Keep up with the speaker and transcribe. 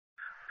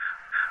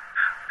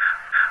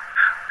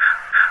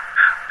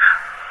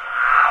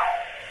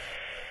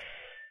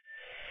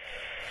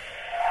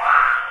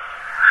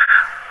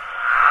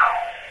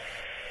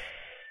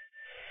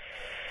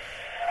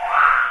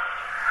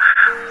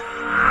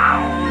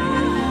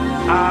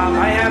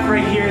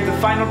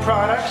final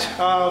product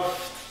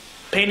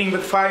of painting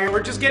with fire.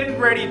 We're just getting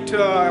ready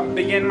to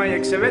begin my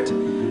exhibit.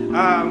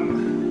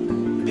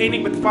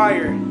 Painting with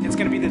fire, it's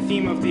going to be the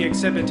theme of the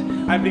exhibit.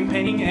 I've been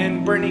painting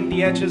and burning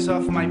the edges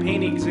of my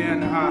paintings,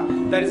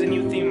 and that is a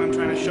new theme I'm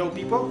trying to show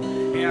people,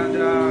 and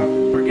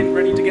we're getting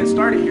ready to get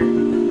started here.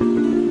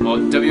 Well,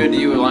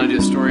 WNDU wanted to do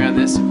a story on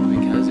this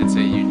because it's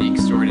a unique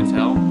story to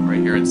tell right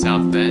here in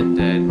South Bend,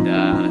 and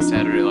on a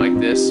Saturday like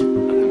this,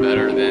 nothing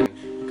better than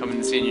coming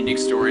and seeing unique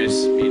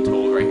stories being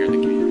told right here in the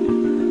community.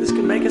 This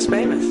could make us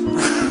famous.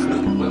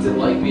 What's it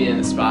like being in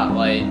the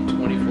spotlight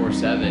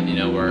 24/7, you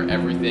know, where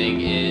everything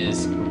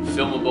is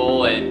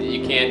filmable and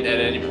you can't at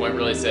any point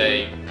really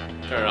say,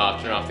 turn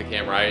off the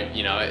camera, right?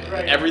 You know,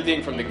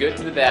 everything from the good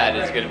to the bad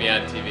is going to be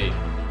on TV.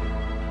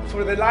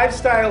 For the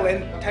lifestyle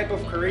and type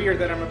of career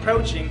that I'm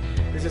approaching,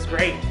 this is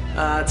great.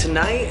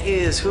 Tonight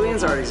is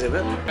Julian's art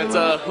exhibit. It's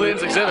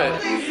Julian's exhibit.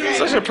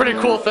 It's actually a pretty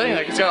cool thing.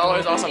 Like, he's got all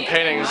these awesome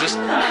paintings. Just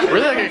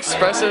really like an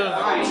expressive,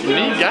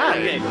 neat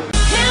guy.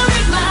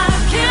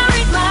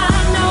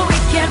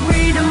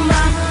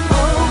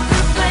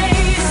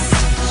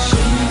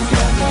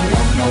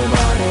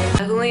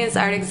 Julian's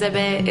art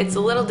exhibit, it's a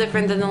little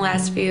different than the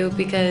last few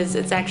because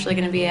it's actually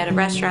going to be at a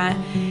restaurant,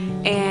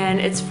 and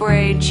it's for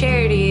a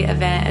charity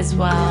event as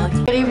well.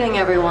 Good evening,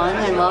 everyone,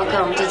 and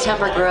welcome to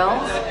Temper Grill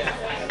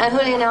and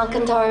Julian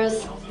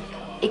Alcantar's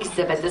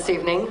exhibit this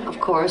evening,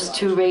 of course,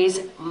 to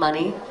raise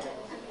money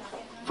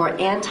for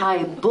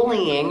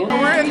anti-bullying.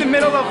 We're in the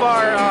middle of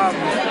our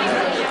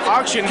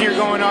auction here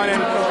going on,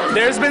 and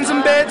there's been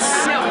some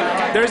bits.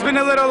 There's been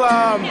a little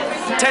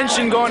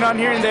tension going on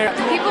here and there.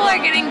 People are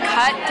getting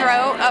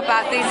cutthroat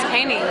about these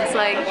paintings.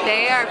 Like,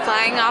 they are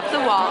flying off the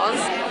walls.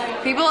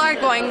 People are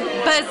going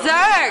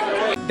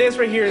berserk. This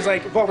right here is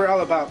like what we're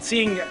all about.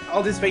 Seeing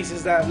all these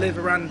faces that live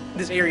around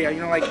this area, you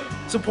know, like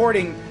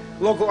supporting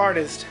local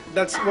artists.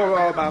 That's what we're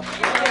all about.